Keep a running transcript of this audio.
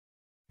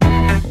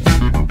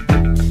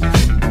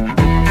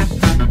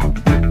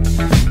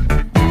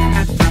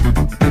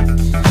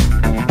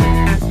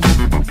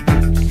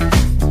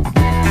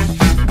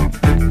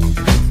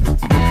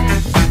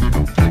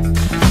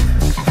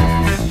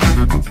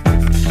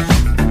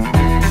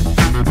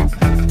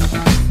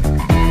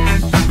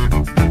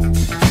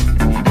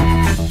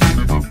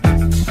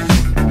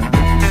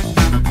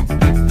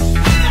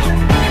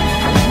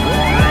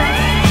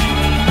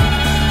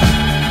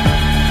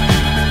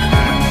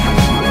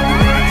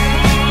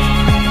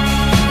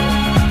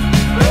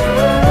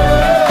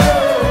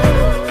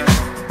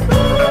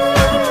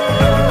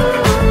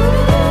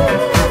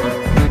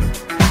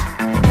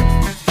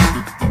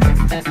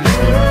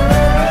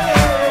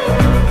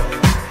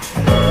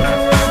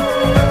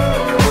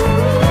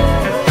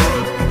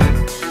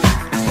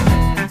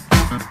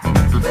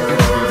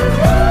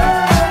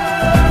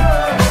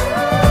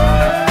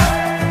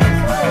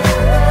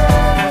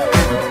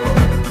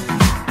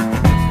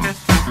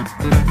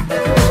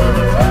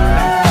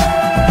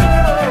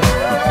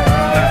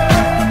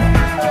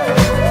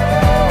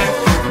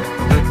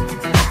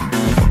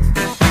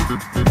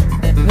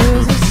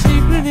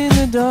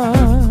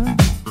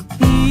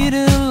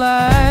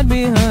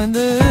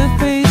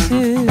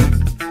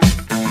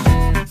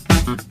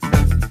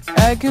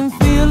I can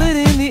feel it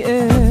in the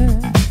air,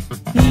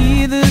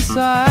 hear the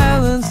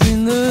silence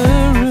in the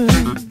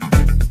room.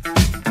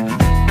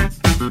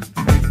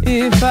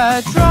 If I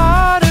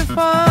try to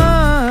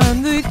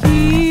find the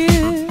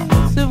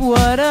keys of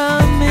what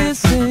I'm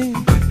missing,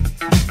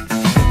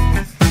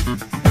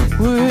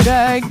 would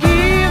I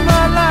give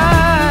my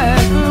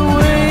life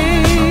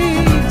away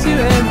to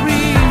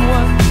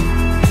everyone?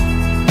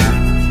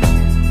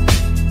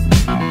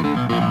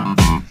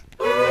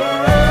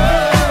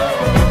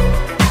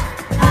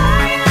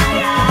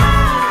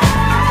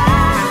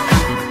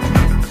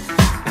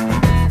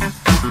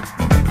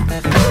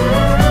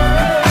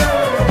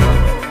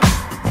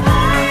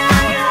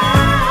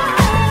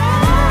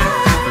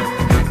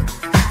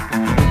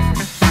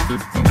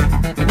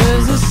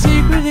 There's a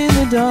secret in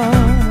the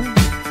dark,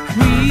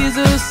 breeze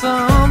or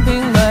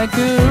something like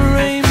a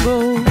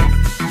rainbow.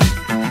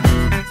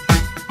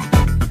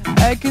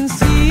 I can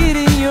see it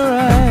in your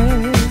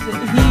eyes,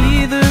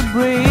 hear the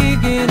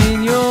breaking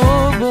in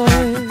your bones.